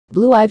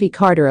Blue Ivy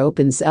Carter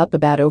opens up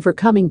about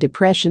overcoming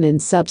depression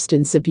and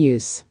substance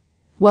abuse.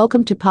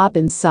 Welcome to Pop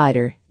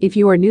Insider. If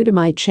you are new to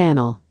my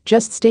channel,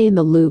 just stay in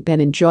the loop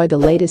and enjoy the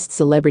latest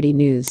celebrity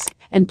news.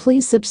 And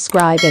please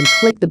subscribe and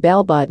click the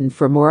bell button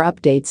for more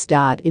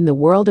updates. In the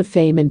world of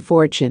fame and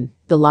fortune,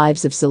 the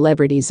lives of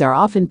celebrities are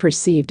often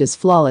perceived as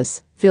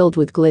flawless, filled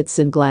with glitz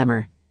and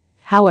glamour.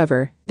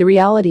 However, the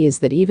reality is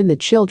that even the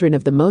children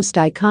of the most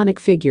iconic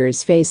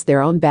figures face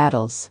their own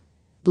battles.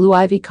 Blue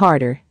Ivy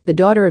Carter, the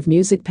daughter of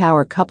music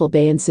power couple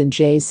Beyoncé and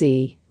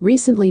Jay-Z,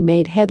 recently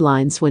made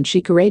headlines when she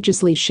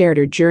courageously shared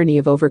her journey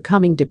of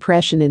overcoming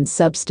depression and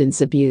substance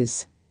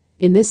abuse.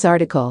 In this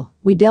article,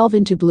 we delve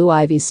into Blue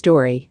Ivy's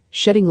story,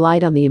 shedding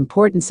light on the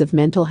importance of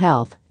mental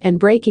health and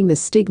breaking the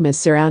stigma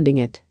surrounding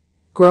it.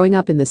 Growing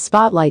up in the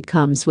spotlight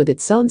comes with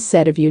its own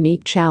set of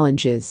unique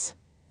challenges.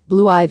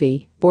 Blue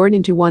Ivy, born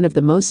into one of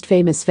the most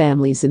famous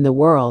families in the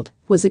world,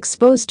 was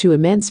exposed to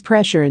immense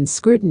pressure and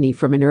scrutiny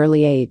from an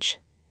early age.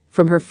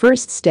 From her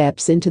first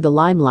steps into the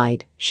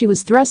limelight, she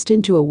was thrust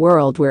into a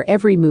world where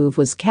every move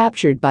was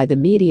captured by the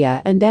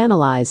media and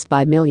analyzed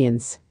by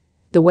millions.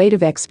 The weight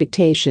of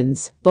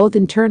expectations, both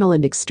internal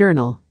and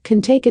external,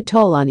 can take a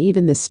toll on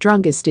even the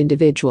strongest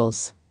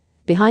individuals.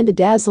 Behind the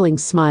dazzling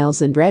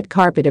smiles and red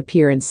carpet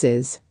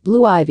appearances,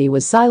 Blue Ivy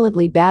was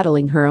silently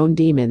battling her own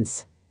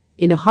demons.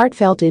 In a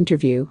heartfelt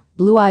interview,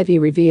 Blue Ivy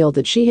revealed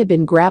that she had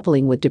been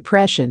grappling with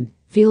depression,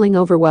 feeling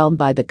overwhelmed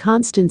by the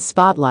constant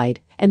spotlight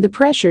and the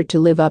pressure to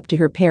live up to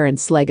her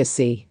parents'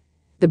 legacy.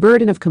 The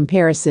burden of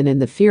comparison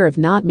and the fear of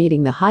not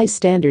meeting the high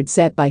standards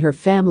set by her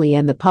family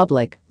and the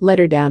public led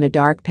her down a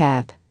dark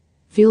path.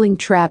 Feeling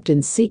trapped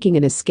and seeking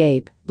an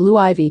escape, Blue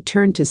Ivy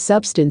turned to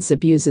substance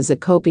abuse as a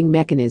coping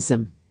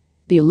mechanism.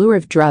 The allure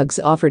of drugs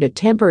offered a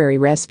temporary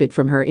respite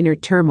from her inner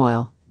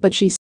turmoil, but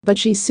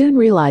she soon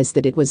realized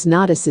that it was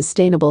not a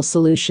sustainable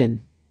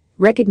solution.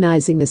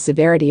 Recognizing the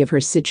severity of her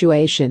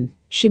situation,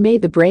 she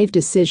made the brave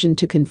decision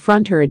to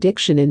confront her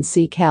addiction and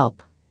seek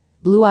help.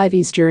 Blue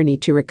Ivy's journey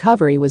to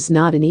recovery was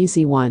not an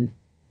easy one.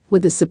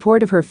 With the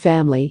support of her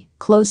family,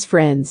 close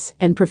friends,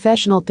 and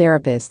professional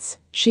therapists,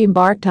 she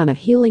embarked on a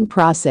healing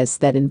process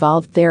that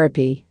involved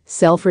therapy,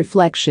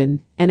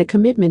 self-reflection, and a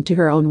commitment to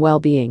her own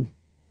well-being.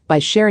 By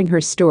sharing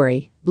her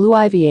story, Blue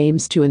Ivy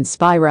aims to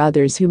inspire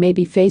others who may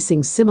be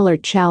facing similar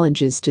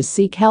challenges to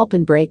seek help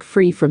and break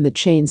free from the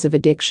chains of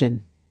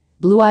addiction.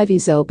 Blue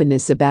Ivy's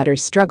openness about her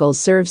struggles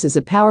serves as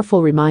a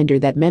powerful reminder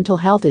that mental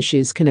health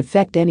issues can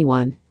affect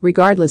anyone,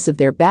 regardless of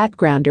their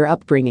background or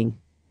upbringing.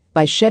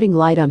 By shedding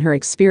light on her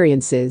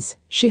experiences,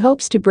 she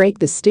hopes to break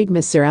the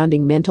stigma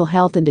surrounding mental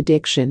health and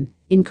addiction,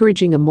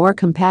 encouraging a more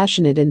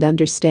compassionate and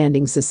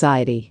understanding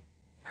society.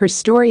 Her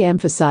story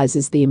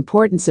emphasizes the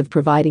importance of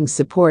providing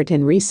support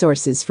and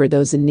resources for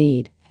those in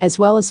need, as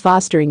well as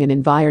fostering an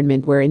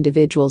environment where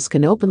individuals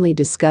can openly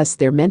discuss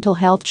their mental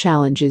health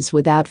challenges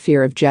without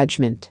fear of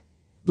judgment.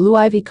 Blue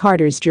Ivy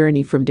Carter's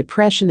journey from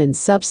depression and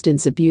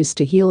substance abuse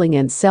to healing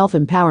and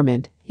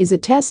self-empowerment is a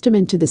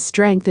testament to the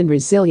strength and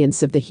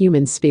resilience of the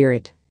human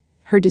spirit.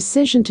 Her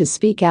decision to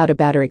speak out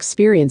about her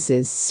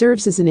experiences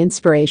serves as an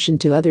inspiration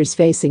to others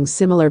facing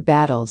similar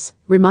battles,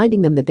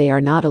 reminding them that they are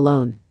not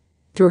alone.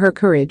 Through her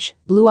courage,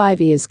 Blue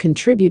Ivy is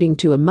contributing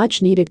to a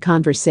much-needed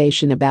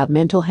conversation about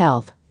mental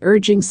health,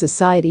 urging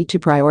society to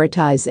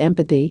prioritize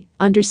empathy,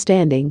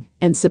 understanding,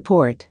 and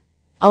support.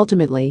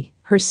 Ultimately,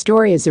 her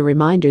story is a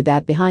reminder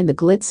that behind the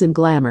glitz and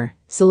glamour,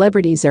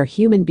 celebrities are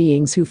human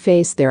beings who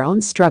face their own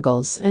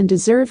struggles and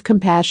deserve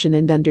compassion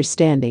and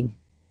understanding.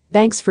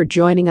 Thanks for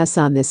joining us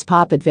on this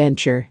pop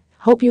adventure.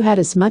 Hope you had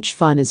as much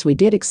fun as we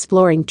did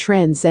exploring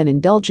trends and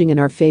indulging in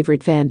our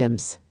favorite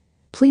fandoms.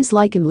 Please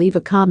like and leave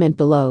a comment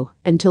below.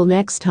 Until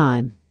next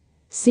time.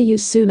 See you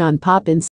soon on Pop Insider.